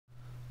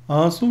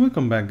So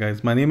welcome back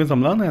guys, my name is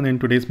Amlan and in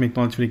today's Make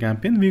Knowledge Free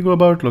campaign we go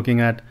about looking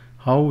at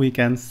how we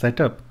can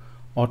set up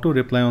auto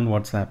reply on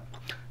WhatsApp.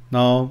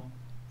 Now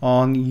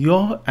on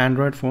your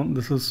Android phone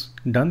this is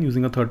done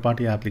using a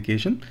third-party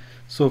application.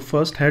 So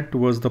first head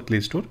towards the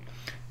Play Store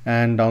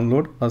and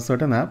download a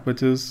certain app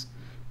which is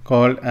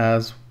called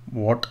as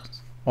What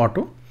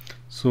Auto.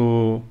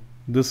 So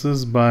this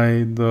is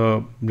by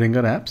the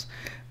Bringer apps.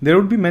 There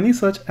would be many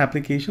such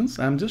applications.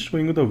 I'm just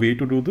showing you the way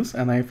to do this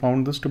and I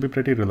found this to be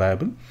pretty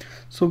reliable.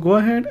 So go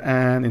ahead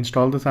and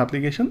install this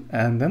application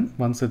and then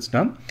once it's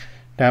done,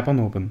 tap on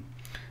open.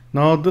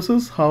 Now this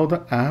is how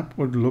the app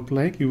would look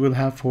like. You will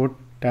have 4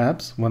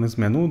 tabs. One is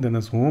menu, then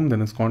is home,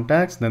 then is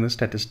contacts, then is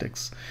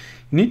statistics.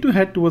 You need to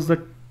head towards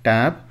the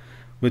tab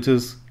which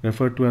is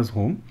referred to as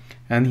home,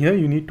 and here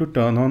you need to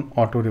turn on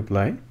auto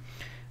reply.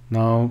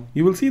 Now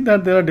you will see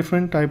that there are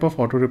different type of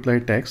auto reply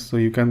text, so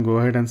you can go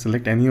ahead and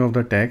select any of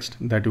the text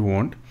that you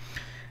want,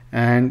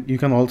 and you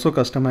can also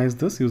customize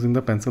this using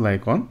the pencil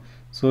icon.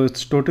 So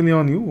it's totally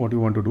on you what you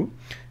want to do.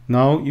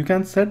 Now you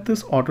can set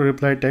this auto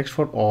reply text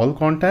for all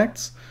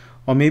contacts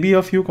or maybe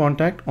a few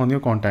contact on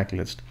your contact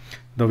list.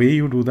 The way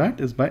you do that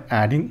is by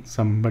adding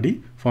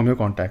somebody from your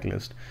contact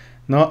list.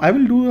 Now I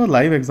will do a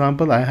live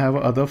example. I have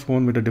other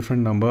phone with a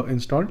different number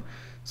installed,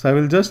 so I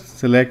will just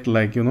select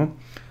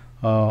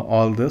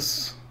all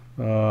this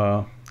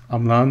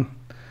Amlan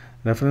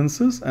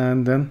references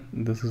and then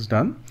this is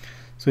done.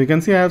 So you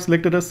can see I have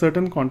selected a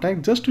certain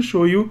contact just to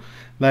show you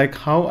like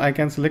how I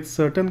can select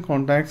certain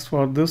contacts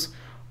for this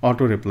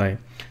auto reply.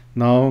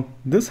 Now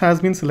this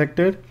has been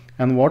selected,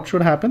 and what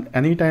should happen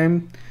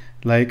anytime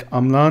like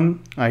Amlan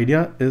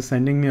Idea is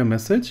sending me a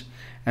message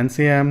and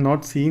say I am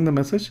not seeing the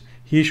message,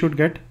 he should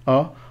get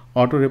a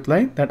auto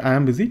reply that I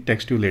am busy,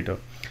 text you later.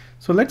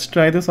 So let's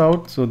try this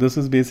out. So this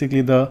is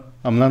basically the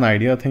Amlan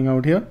Idea thing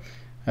out here.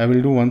 I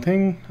will do one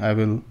thing. I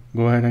will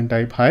go ahead and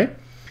type hi,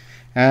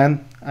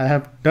 and I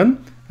have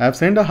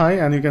sent a hi,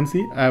 and you can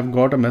see I have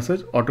got a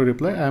message auto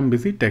reply, I am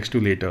busy, text you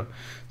later.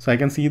 So I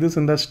can see this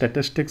in the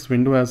statistics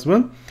window as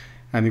well,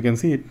 and you can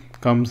see it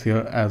comes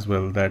here as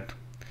well. That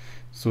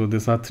so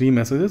these are 3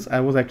 messages. I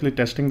was actually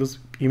testing this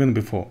even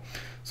before.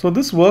 So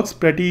this works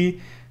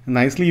pretty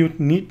nicely. You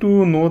need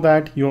to know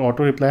that your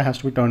auto reply has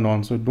to be turned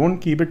on, so don't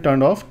keep it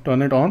turned off,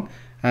 turn it on,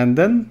 and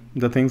then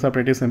the things are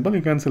pretty simple.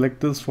 You can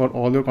select this for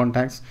all your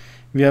contacts.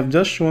 We have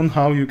just shown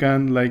how you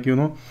can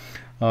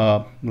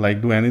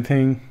do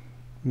anything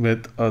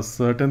with a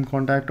certain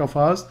contact of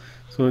ours.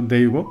 So there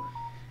you go.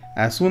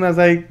 As soon as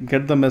I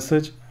get the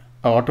message,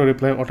 auto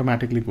reply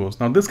automatically goes.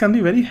 Now this can be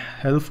very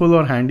helpful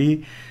or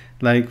handy,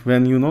 like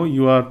when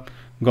you are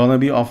gonna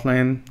be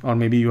offline, or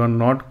maybe you are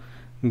not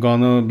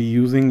gonna be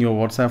using your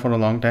WhatsApp for a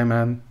long time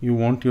and you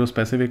want your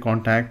specific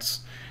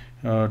contacts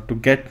to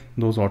get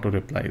those auto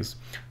replies.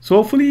 So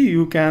hopefully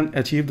you can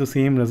achieve the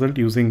same result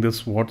using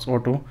this What's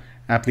Auto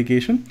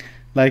application.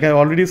 Like I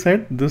already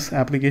said, this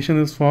application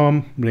is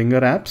from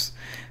Bringer apps.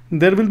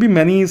 There will be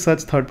many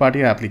such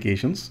third-party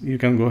applications. You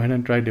can go ahead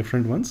and try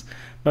different ones,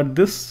 but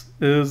this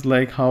is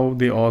like how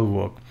they all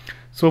work.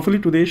 So hopefully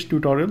today's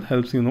tutorial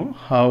helps you know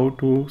how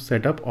to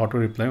set up auto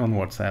reply on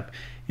WhatsApp.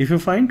 If you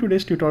find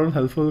today's tutorial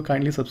helpful,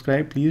 kindly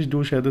subscribe. Please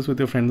do share this with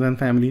your friends and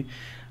family.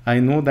 I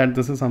know that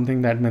this is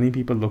something that many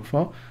people look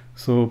for,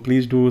 so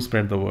please do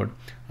spread the word.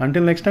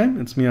 Until next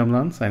time, it's me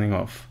Amlan signing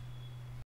off.